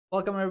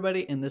Welcome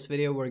everybody. In this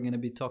video we're going to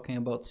be talking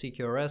about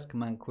CQRS,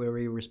 command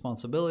query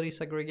responsibility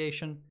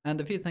segregation.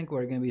 And if you think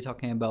we're going to be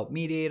talking about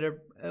MediatR,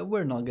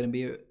 we're not going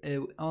to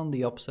be. On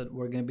the opposite,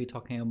 we're going to be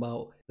talking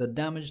about the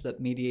damage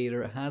that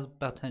MediatR has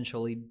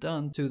potentially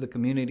done to the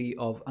community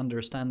of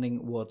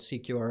understanding what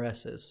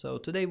CQRS is. So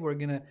today we're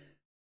going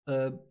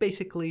to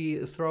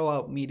basically throw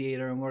out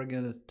MediatR and we're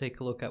going to take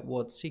a look at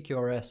what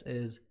CQRS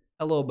is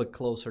a little bit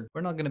closer.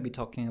 We're not going to be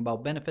talking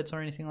about benefits or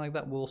anything like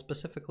that. We'll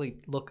specifically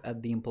look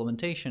at the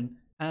implementation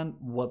and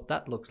what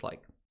that looks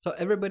like. So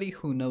everybody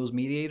who knows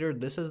MediatR,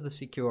 this is the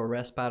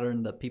CQRS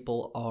pattern that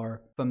people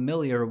are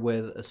familiar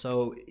with.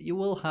 So you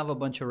will have a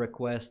bunch of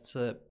requests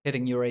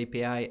hitting your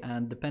API,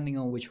 and depending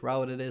on which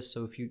route it is,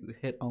 so if you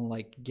hit on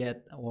like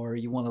get or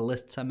you want to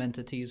list some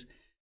entities,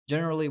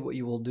 generally what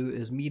you will do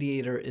is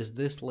MediatR is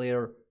this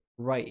layer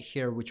right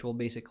here, which will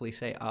basically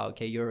say,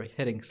 okay, you're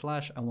hitting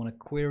slash, I want to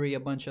query a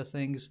bunch of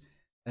things.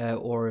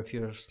 Or if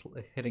you're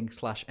hitting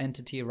slash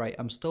entity, right,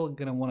 I'm still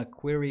going to want to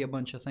query a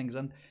bunch of things.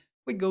 And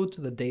we go to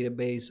the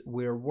database,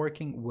 we're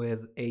working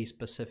with a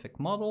specific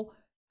model,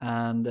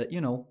 and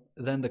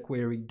then the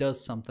query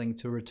does something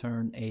to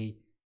return a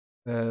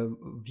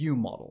view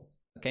model.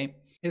 Okay,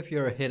 if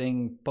you're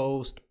hitting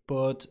post,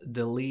 put,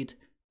 delete,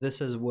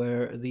 this is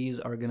where these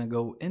are going to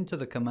go into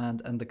the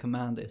command, and the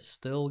command is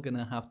still going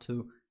to have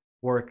to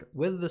work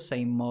with the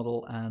same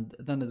model, and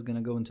then it's going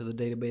to go into the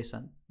database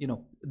and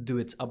do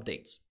its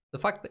updates. The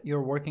fact that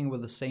you're working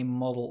with the same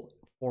model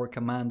for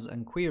commands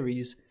and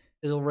queries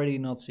is already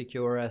not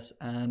CQRS,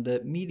 and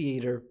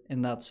MediatR,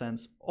 in that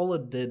sense, all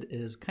it did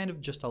is kind of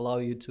just allow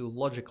you to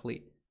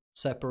logically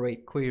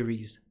separate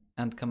queries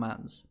and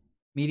commands.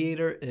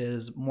 MediatR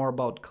is more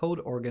about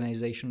code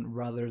organization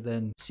rather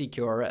than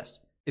CQRS.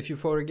 If you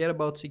forget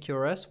about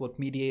CQRS, what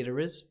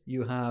MediatR is,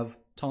 you have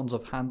tons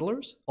of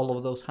handlers. All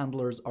of those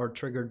handlers are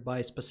triggered by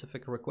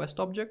specific request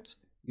objects.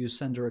 You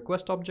send a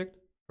request object,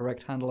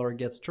 correct handler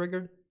gets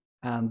triggered,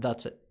 and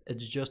that's it.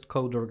 It's just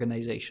code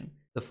organization.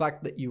 The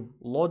fact that you've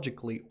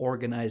logically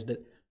organized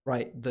it,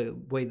 right, the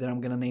way that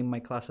I'm going to name my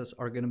classes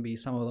are going to be,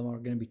 some of them are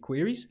going to be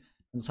queries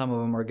and some of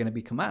them are going to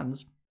be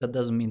commands. That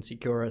doesn't mean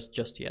CQRS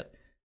just yet.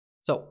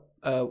 So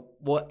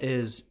what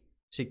is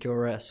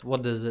CQRS?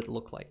 What does it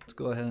look like? Let's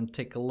go ahead and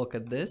take a look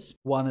at this.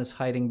 One is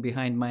hiding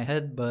behind my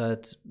head,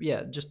 but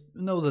yeah, just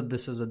know that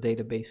this is a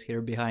database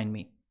here behind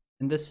me.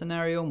 In this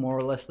scenario, more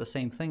or less the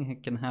same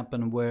thing can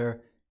happen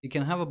where you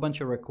can have a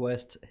bunch of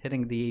requests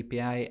hitting the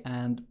API,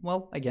 and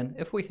well, again,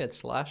 if we hit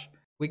slash,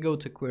 we go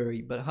to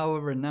query, but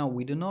however now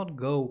we do not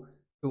go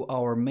to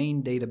our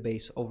main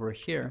database over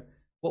here.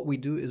 What we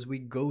do is we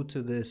go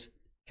to this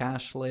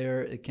cache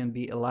layer. It can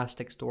be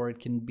Elastic Store, it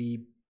can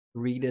be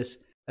Redis.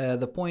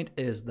 The point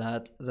is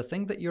that the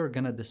thing that you're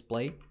gonna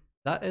display,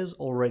 that is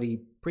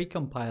already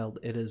pre-compiled.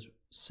 It is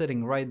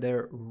sitting right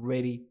there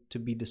ready to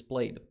be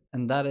displayed,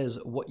 and that is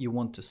what you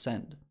want to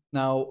send.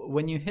 Now,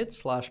 when you hit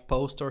slash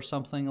post or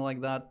something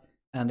like that,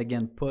 and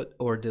again, put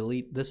or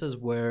delete, this is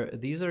where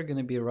these are going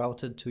to be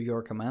routed to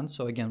your command.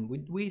 So again,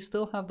 we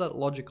still have that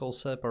logical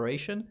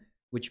separation,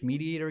 which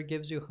MediatR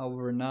gives you.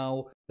 However,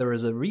 now there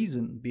is a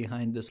reason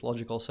behind this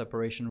logical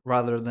separation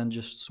rather than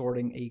just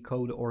sorting a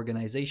code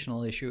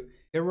organizational issue.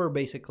 Here we're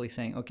basically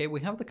saying, okay, we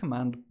have the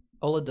command.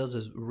 All it does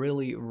is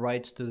really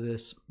writes to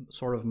this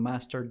sort of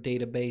master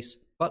database,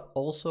 but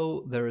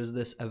also there is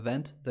this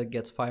event that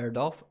gets fired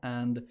off,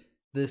 and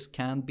this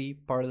can be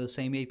part of the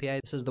same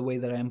API. This is the way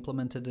that I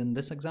implemented in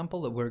this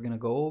example that we're going to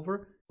go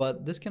over,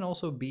 but this can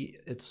also be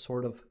its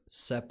sort of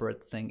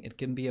separate thing. It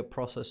can be a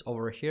process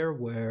over here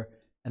where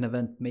an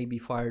event may be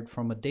fired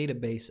from a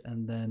database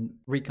and then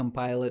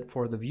recompile it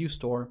for the view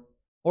store,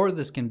 or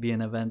this can be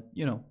an event,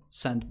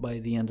 sent by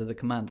the end of the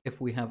command. If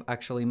we have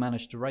actually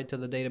managed to write to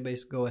the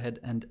database, go ahead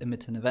and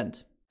emit an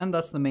event. And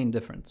that's the main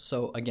difference.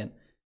 So again,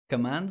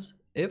 commands,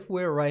 if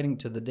we're writing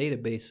to the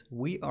database,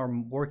 we are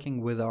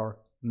working with our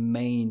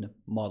main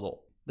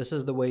model. This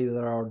is the way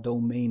that our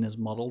domain is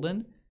modeled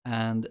in,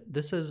 and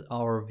this is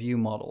our view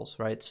models,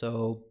 right?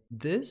 So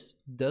this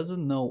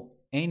doesn't know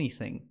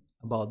anything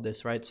about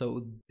this, right?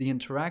 So the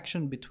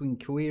interaction between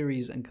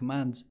queries and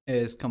commands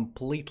is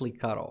completely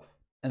cut off,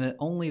 and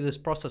only this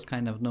process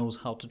kind of knows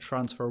how to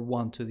transfer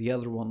one to the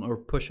other one or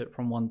push it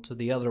from one to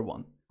the other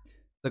one.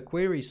 The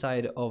query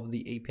side of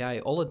the API,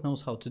 all it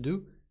knows how to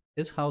do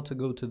is how to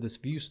go to this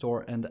view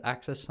store and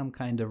access some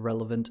kind of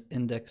relevant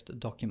indexed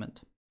document.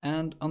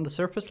 And on the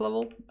surface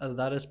level,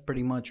 that is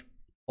pretty much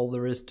all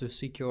there is to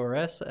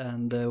CQRS,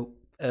 and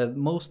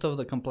most of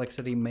the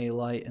complexity may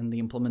lie in the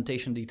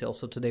implementation details.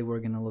 So today we're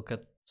going to look at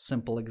a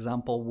simple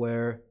example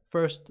where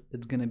first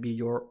it's going to be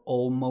you're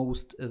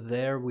almost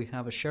there. We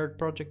have a shared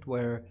project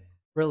where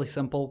really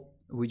simple,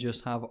 we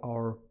just have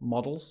our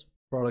models,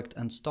 product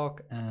and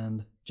stock,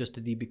 and just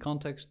a DB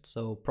context.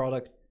 So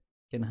product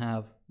can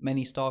have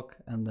many stock,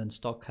 and then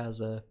stock has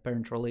a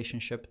parent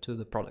relationship to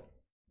the product.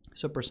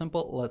 Super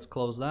simple. Let's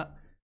close that.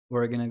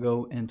 We're going to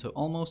go into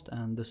almost,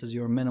 and this is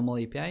your minimal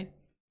API.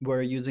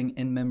 We're using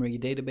in-memory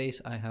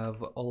database. I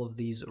have all of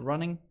these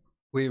running.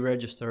 We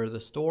register the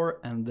store,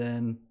 and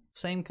then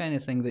same kind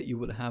of thing that you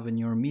would have in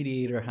your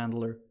MediatR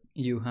handler.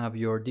 you have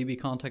your DB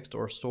context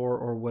or store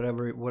or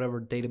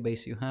whatever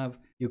database you have,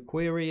 you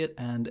query it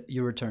and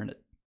you return it.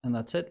 And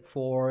that's it.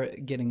 For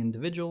getting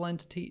individual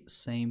entity,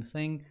 same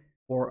thing.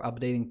 For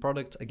updating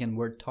products, again,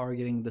 we're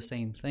targeting the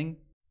same thing.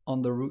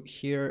 On the root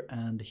here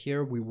and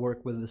here, we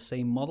work with the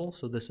same model.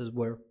 So this is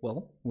where,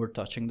 well, we're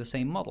touching the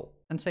same model.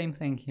 And same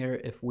thing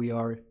here if we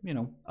are,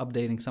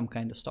 updating some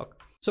kind of stock.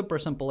 Super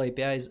simple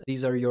APIs.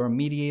 These are your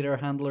MediatR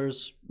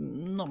handlers.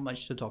 Not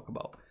much to talk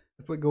about.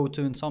 If we go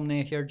to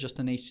Insomnia here, just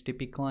an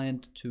HTTP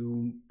client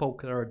to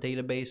poke at our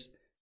database.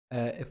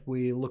 If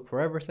we look for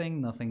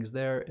everything, nothing's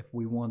there. If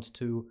we want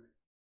to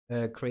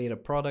create a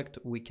product,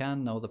 we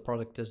can. Now the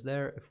product is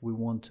there. If we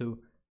want to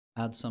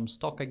add some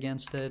stock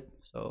against it,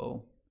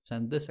 so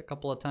send this a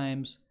couple of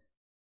times,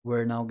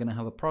 we're now going to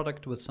have a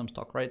product with some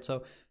stock, right?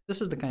 So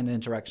this is the kind of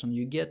interaction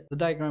you get. The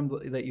diagram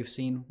that you've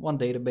seen, one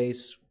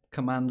database,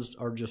 commands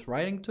are just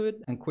writing to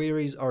it and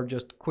queries are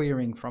just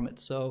querying from it.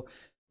 So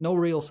no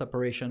real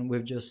separation.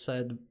 We've just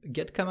said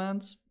get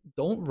commands,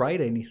 don't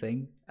write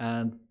anything,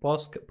 and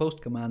post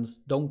commands,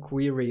 don't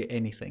query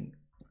anything.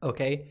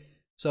 Okay.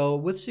 So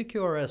with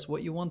CQRS,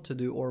 what you want to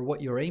do, or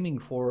what you're aiming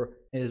for,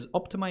 is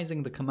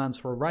optimizing the commands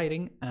for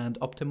writing and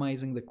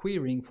optimizing the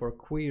querying for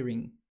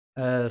querying.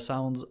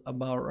 Sounds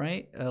about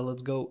right.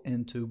 Let's go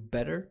into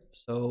better.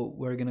 So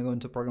we're going to go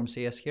into program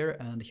CS here,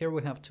 and here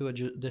we have two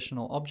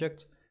additional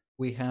objects.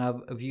 We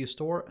have a view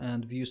store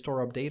and view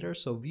store updater.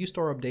 So view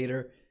store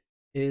updater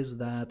is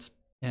that,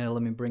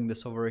 let me bring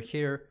this over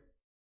here,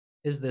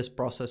 is this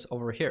process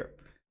over here.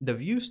 The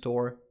view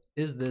store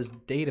is this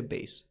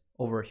database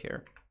over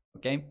here.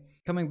 Okay.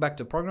 Coming back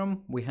to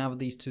program, we have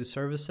these two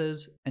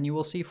services, and you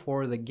will see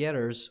for the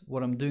getters,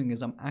 what I'm doing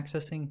is I'm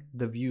accessing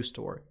the view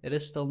store. It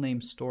is still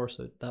named store,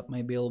 so that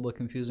might be a little bit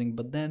confusing,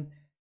 but then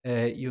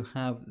you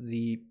have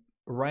the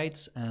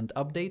writes and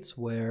updates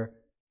where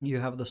you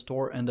have the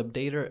store and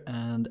updater,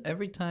 and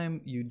every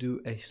time you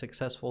do a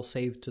successful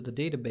save to the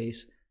database,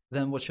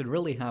 then what should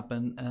really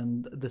happen,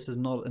 and this is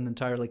not an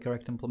entirely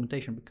correct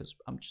implementation because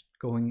I'm just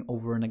going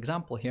over an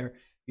example here,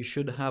 you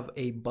should have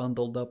a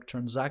bundled up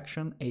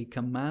transaction, a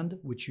command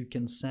which you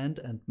can send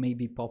and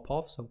maybe pop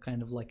off, so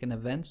kind of like an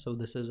event. So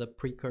this is a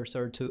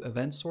precursor to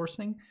event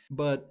sourcing.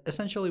 But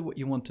essentially what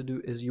you want to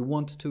do is you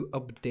want to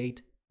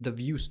update the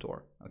view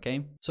store,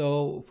 okay?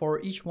 So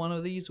for each one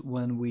of these,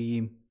 when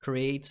we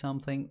create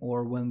something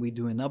or when we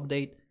do an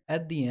update,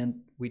 at the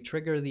end, we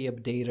trigger the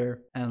updater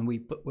and we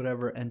put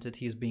whatever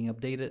entity is being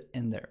updated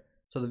in there.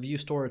 So the view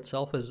store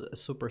itself is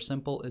super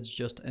simple. It's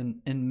just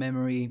an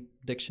in-memory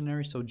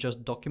dictionary, so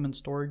just document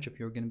storage. If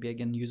you're going to be,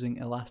 again, using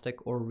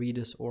Elastic or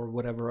Redis or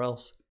whatever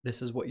else,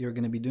 this is what you're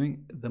going to be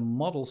doing. The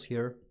models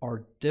here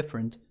are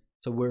different,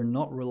 so we're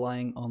not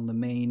relying on the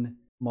main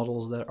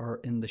models that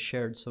are in the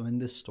shared, so in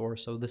this store.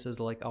 So this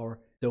is like our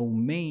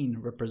domain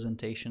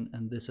representation,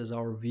 and this is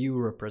our view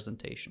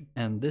representation.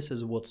 And this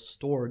is what's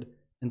stored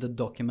in the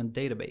document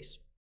database.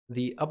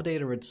 The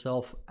updater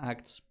itself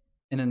acts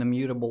in an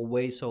immutable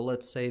way. So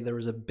let's say there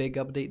is a big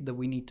update that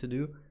we need to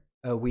do.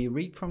 We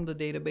read from the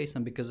database,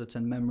 and because it's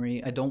in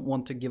memory, I don't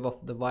want to give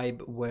off the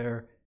vibe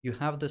where you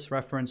have this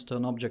reference to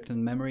an object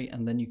in memory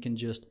and then you can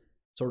just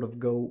sort of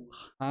go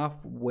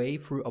halfway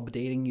through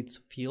updating its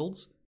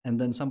fields, and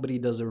then somebody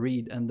does a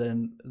read and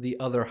then the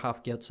other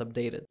half gets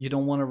updated. You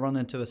don't want to run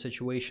into a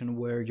situation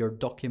where your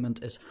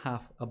document is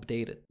half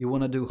updated. You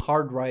want to do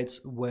hard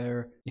writes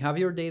where you have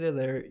your data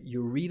there,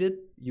 you read it,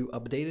 you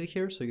update it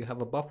here, so you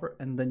have a buffer,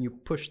 and then you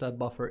push that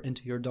buffer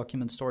into your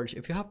document storage.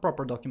 If you have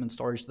proper document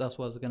storage, that's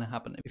what's going to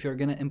happen. If you're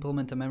going to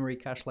implement a memory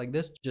cache like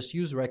this, just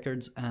use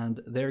records and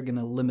they're going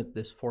to limit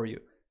this for you.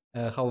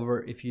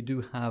 However, if you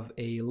do have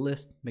a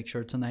list, make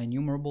sure it's an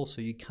enumerable,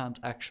 so you can't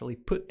actually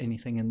put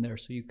anything in there,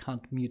 so you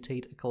can't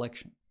mutate a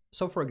collection.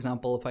 So for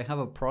example, if I have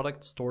a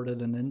product stored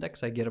at an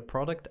index, I get a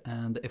product,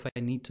 and if I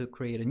need to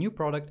create a new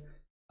product,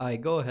 I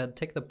go ahead,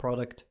 take the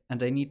product,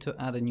 and I need to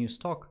add a new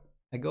stock.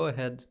 I go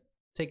ahead,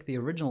 take the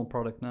original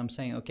product, and I'm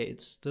saying, okay,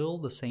 it's still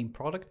the same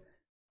product.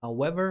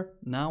 However,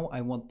 now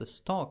I want the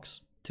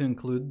stocks to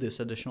include this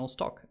additional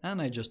stock,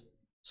 and I just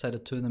set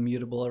it to an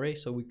immutable array,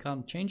 so we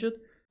can't change it.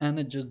 And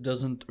it just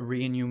doesn't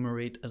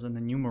re-enumerate as an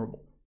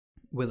enumerable.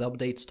 With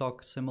update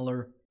stock,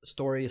 similar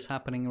story is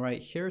happening right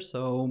here,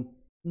 so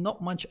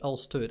not much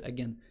else to it.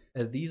 Again,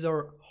 these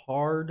are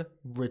hard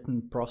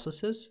written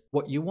processes.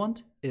 What you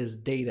want is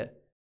data.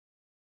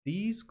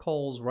 These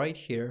calls right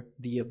here,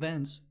 the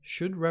events,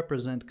 should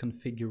represent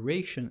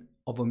configuration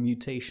of a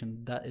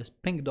mutation that is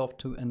pinged off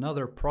to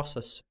another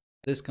process.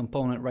 This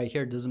component right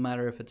here, doesn't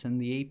matter if it's in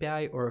the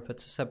API or if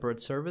it's a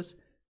separate service,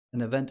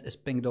 an event is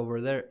pinged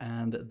over there,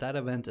 and that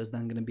event is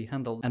then going to be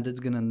handled, and it's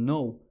going to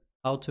know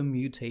how to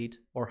mutate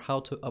or how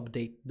to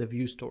update the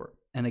view store.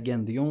 And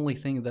again, the only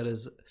thing that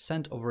is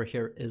sent over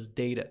here is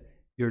data.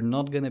 You're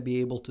not going to be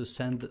able to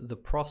send the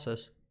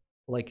process,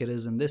 like it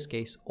is in this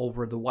case,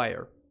 over the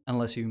wire,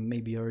 unless you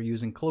maybe are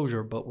using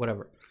Clojure, but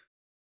whatever.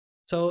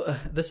 So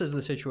this is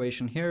the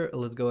situation here.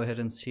 Let's go ahead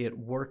and see it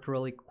work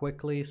really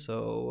quickly.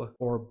 So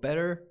for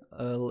better,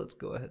 let's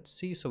go ahead and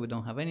see. So we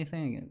don't have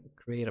anything.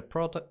 Create a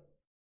product.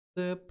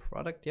 The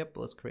product, yep,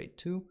 let's create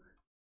two.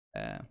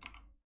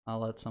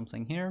 I'll add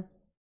something here.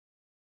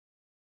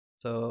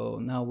 So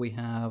now we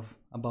have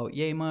about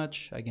yay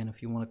much. Again,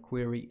 if you want to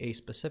query a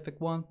specific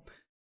one,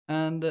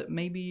 and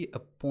maybe a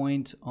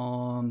point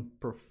on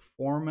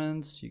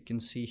performance. You can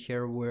see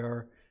here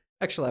where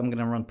actually I'm going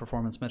to run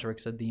performance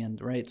metrics at the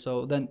end, right?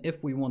 So then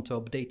if we want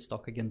to update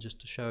stock again, just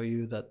to show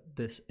you that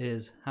this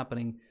is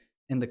happening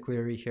in the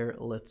query here,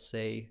 let's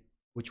say,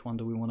 which one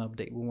do we want to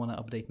update? We want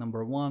to update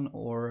number 1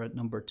 or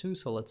number 2.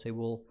 So let's say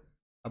we'll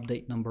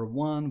update number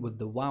 1 with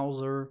the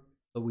wowzer.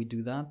 So we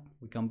do that.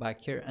 We come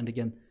back here, and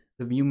again,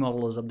 the view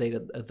model is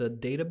updated at the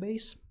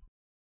database.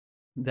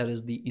 That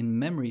is the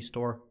in-memory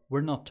store.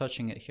 We're not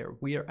touching it here.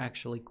 We are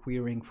actually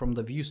querying from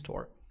the view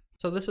store.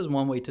 So this is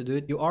one way to do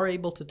it. You are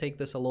able to take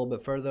this a little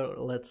bit further.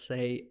 Let's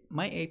say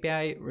my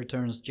API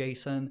returns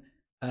JSON.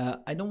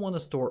 I don't want to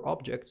store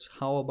objects.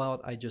 How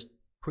about I just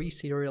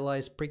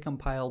pre-serialize,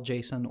 pre-compile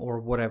JSON or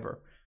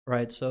whatever,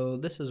 right? So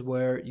this is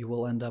where you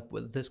will end up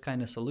with this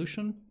kind of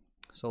solution.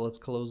 So let's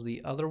close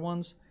the other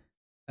ones.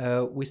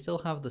 We still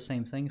have the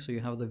same thing. So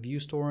you have the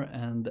view store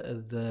and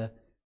the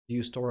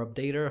view store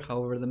updater.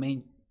 However, the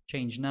main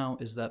change now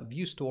is that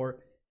view store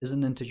is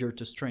an integer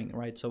to string,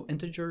 right? So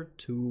integer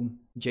to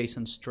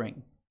JSON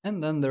string.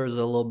 And then there's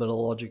a little bit of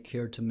logic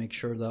here to make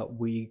sure that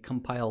we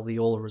compile the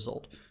old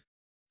result.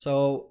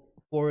 So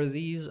for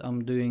these,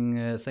 I'm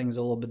doing things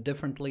a little bit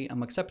differently.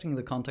 I'm accepting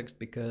the context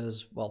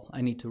because, well,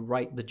 I need to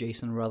write the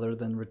JSON rather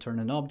than return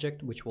an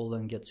object, which will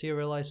then get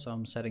serialized. So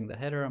I'm setting the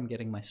header, I'm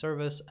getting my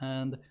service,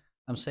 and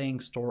I'm saying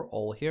store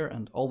all here,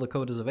 and all the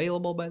code is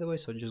available, by the way,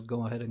 so just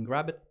go ahead and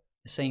grab it.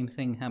 The same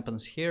thing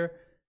happens here.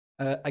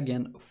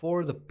 Again,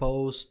 for the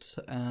posts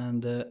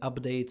and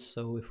updates,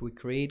 so if we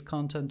create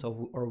content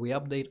or we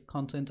update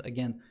content,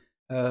 again,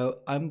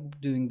 I'm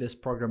doing this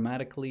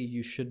programmatically.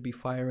 You should be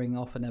firing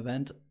off an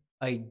event,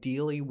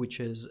 ideally, which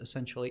is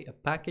essentially a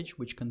package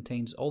which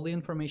contains all the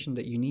information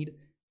that you need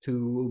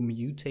to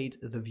mutate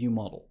the view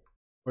model.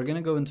 We're going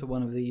to go into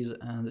one of these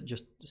and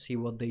just see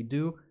what they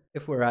do.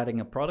 If we're adding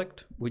a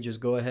product, we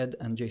just go ahead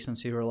and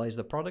JSON serialize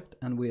the product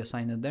and we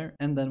assign it there,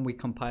 and then we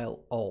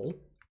compile all.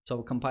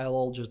 So compile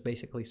all just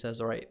basically says,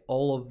 all right,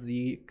 all of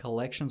the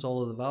collections,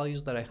 all of the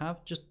values that I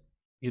have, just,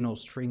 you know,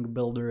 string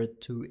builder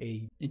it to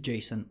a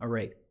JSON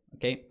array,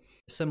 okay?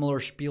 Similar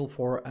spiel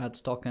for add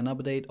stock and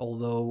update,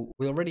 although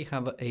we already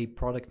have a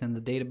product in the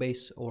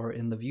database or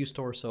in the view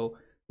store, so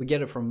we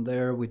get it from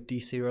there, we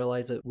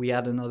deserialize it, we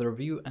add another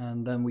view,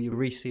 and then we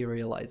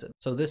reserialize it.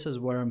 So this is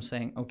where I'm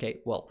saying,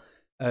 okay, well,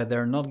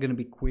 they're not going to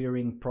be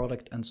querying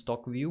product and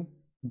stock view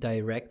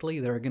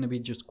directly, they're going to be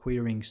just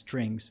querying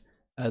strings.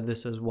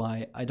 This is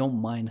why I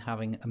don't mind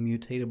having a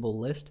mutatable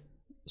list.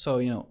 So,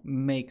 you know,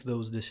 make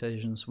those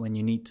decisions when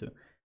you need to.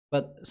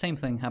 But same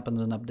thing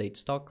happens in update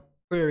stock.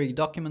 Query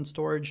document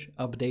storage,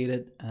 update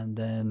it, and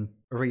then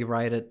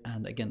rewrite it,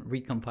 and again,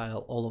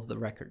 recompile all of the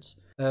records.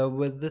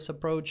 With this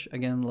approach,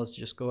 again, let's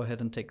just go ahead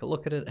and take a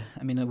look at it.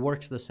 I mean, it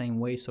works the same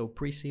way. So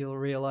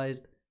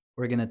pre-serialized,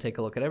 we're going to take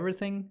a look at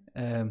everything.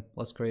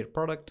 Let's create a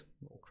product.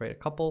 We'll create a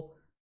couple.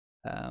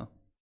 Go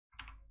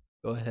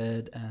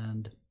ahead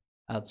and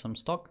add some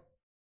stock.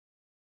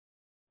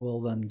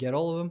 We'll then get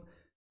all of them,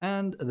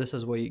 and this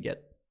is what you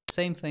get.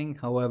 Same thing,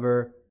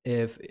 however,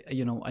 if,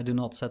 you know, I do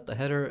not set the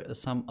header,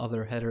 some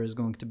other header is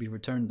going to be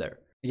returned there.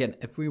 Again,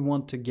 if we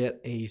want to get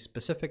a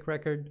specific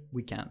record,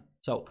 we can.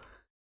 So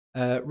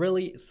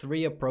really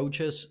 3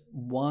 approaches.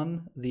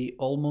 One, the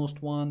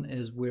almost one,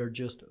 is we're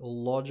just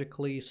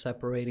logically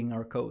separating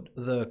our code.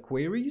 The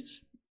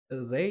queries,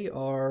 they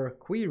are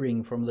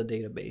querying from the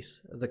database.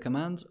 The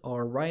commands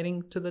are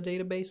writing to the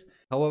database.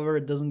 However,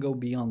 it doesn't go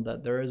beyond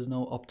that. There is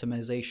no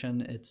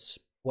optimization. It's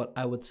what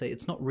I would say,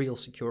 it's not real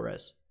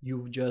CQRS.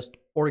 You've just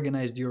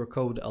organized your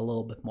code a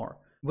little bit more.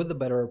 With the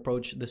better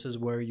approach, this is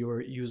where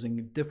you're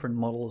using different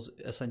models.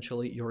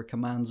 Essentially, your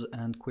commands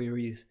and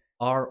queries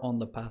are on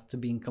the path to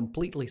being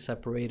completely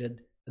separated.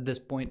 At this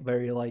point,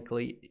 very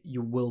likely,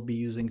 you will be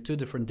using 2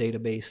 different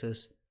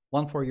databases.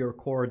 One for your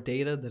core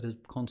data that is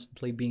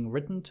constantly being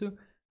written to,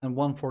 and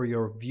one for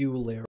your view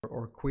layer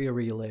or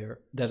query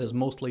layer that is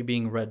mostly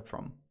being read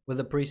from. With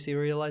a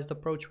pre-serialized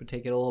approach, we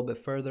take it a little bit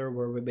further,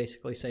 where we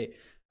basically say,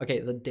 okay,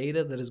 the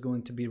data that is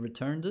going to be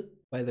returned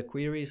by the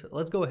queries,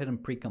 let's go ahead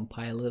and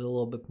pre-compile it a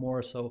little bit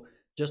more. So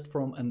just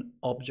from an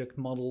object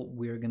model,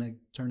 we're going to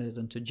turn it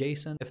into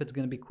JSON. If it's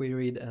going to be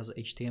queried as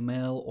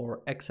HTML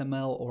or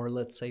XML, or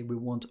let's say we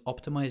want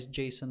optimized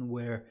JSON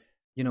where,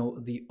 you know,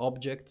 the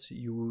objects,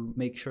 you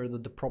make sure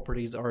that the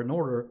properties are in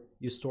order,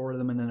 you store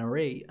them in an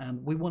array,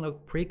 and we want to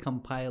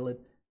pre-compile it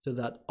to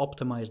that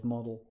optimized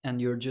model, and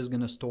you're just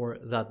going to store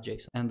that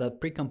JSON. And that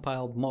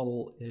precompiled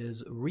model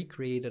is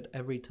recreated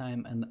every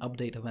time an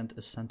update event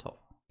is sent off.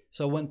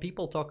 So when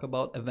people talk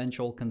about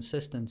eventual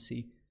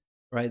consistency,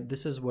 right,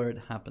 this is where it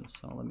happens.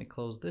 So let me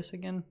close this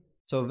again.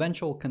 So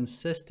eventual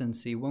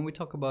consistency, when we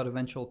talk about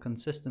eventual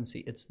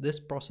consistency, it's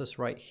this process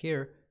right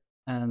here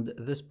and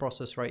this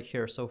process right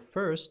here. So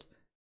first,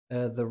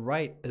 the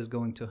write is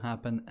going to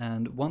happen,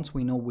 and once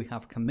we know we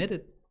have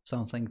committed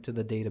something to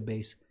the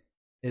database,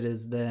 it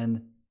is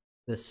then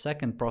the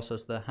second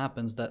process that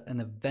happens, that an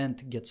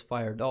event gets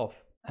fired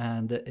off,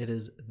 and it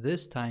is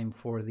this time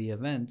for the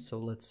event. So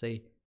let's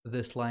say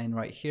this line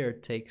right here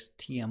takes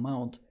t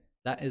amount.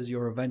 That is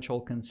your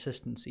eventual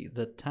consistency,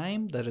 the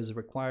time that is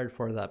required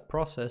for that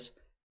process.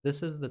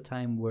 This is the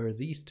time where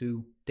these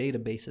two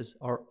databases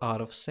are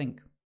out of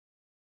sync.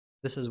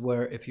 This is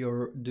where, if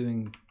you're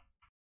doing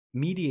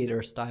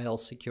MediatR style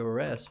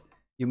CQRS,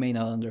 you may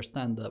not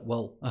understand that,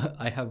 well,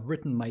 I have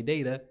written my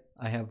data,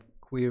 I have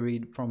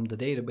queried from the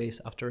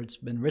database after it's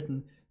been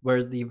written,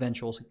 where's the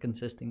eventual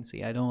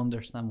consistency? I don't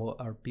understand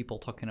what are people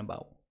talking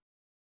about.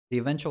 The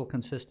eventual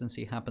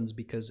consistency happens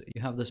because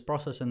you have this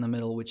process in the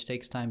middle which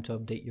takes time to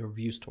update your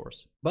view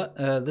stores. But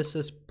this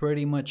is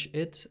pretty much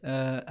it.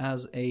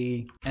 As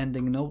a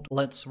ending note,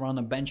 let's run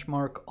a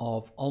benchmark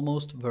of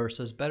almost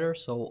versus better.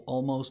 So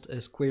almost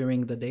is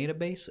querying the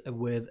database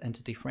with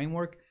entity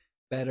framework.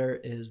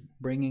 Better is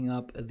bringing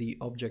up the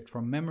object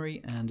from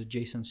memory and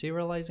JSON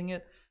serializing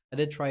it. I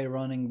did try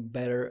running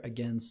better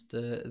against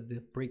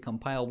the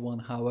precompiled one,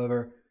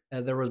 however,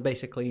 there was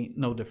basically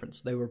no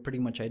difference. They were pretty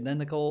much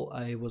identical.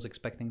 I was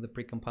expecting the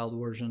precompiled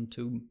version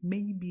to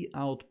maybe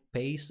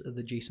outpace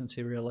the JSON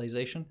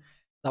serialization.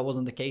 That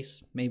wasn't the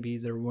case. Maybe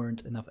there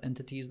weren't enough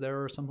entities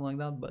there or something like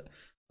that, but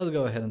let's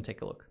go ahead and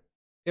take a look.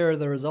 Here are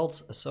the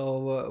results.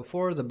 So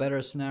for the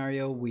better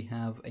scenario, we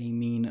have a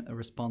mean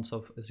response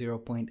of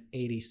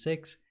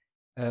 0.86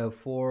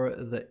 for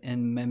the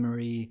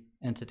in-memory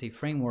entity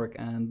framework.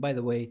 And by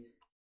the way,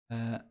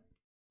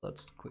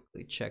 let's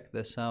quickly check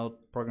this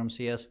out. Program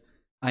CS.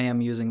 I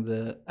am using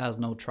the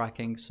as-no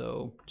tracking,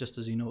 so just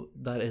as you know,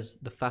 that is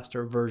the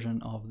faster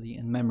version of the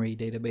in-memory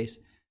database.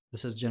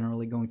 This is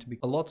generally going to be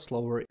a lot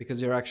slower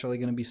because you're actually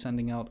going to be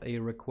sending out a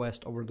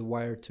request over the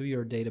wire to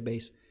your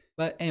database.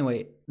 But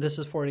anyway, this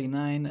is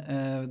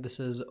 49, this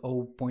is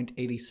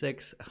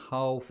 0.86.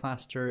 How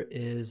faster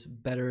is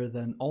better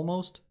than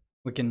almost?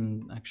 We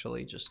can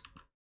actually just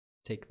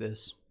take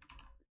this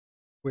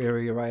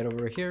query right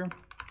over here.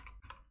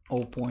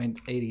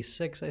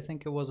 0.86, I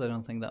think it was. I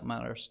don't think that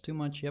matters too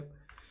much. Yep.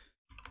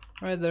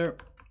 Right there,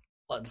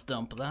 let's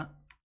dump that,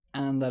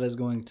 and that is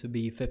going to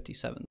be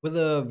 57. With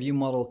a view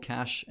model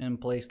cache in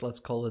place, let's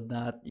call it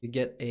that, you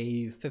get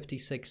a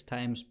 56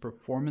 times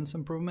performance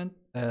improvement.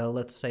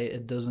 Let's say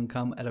it doesn't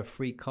come at a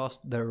free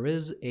cost. There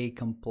is a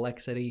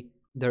complexity.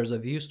 There's a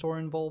view store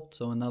involved,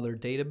 so another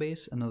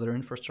database, another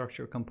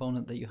infrastructure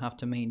component that you have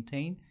to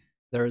maintain.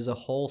 There is a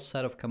whole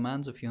set of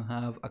commands. If you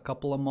have a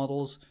couple of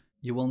models,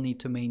 you will need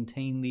to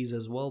maintain these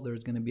as well.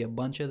 There's going to be a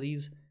bunch of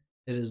these.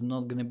 It is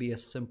not going to be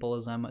as simple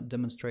as I'm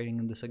demonstrating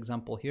in this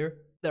example here.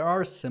 There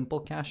are simple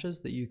caches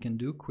that you can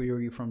do,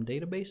 query from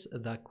database,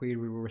 that query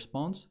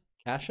response,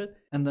 cache it,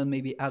 and then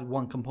maybe add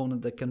one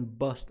component that can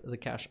bust the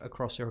cache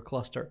across your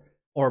cluster,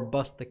 or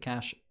bust the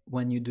cache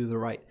when you do the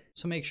write.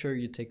 So make sure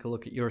you take a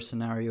look at your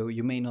scenario.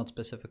 You may not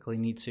specifically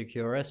need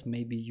CQRS,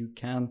 maybe you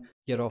can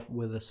get off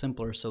with a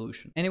simpler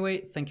solution. Anyway,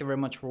 thank you very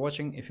much for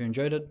watching. If you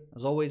enjoyed it,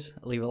 as always,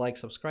 leave a like,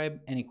 subscribe.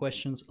 Any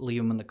questions,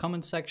 leave them in the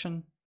comment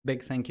section.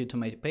 Big thank you to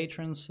my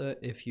patrons.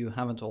 If you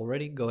haven't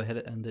already, go ahead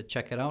and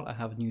check it out. I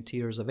have new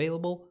tiers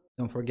available.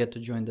 Don't forget to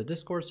join the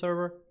Discord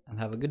server, and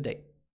have a good day.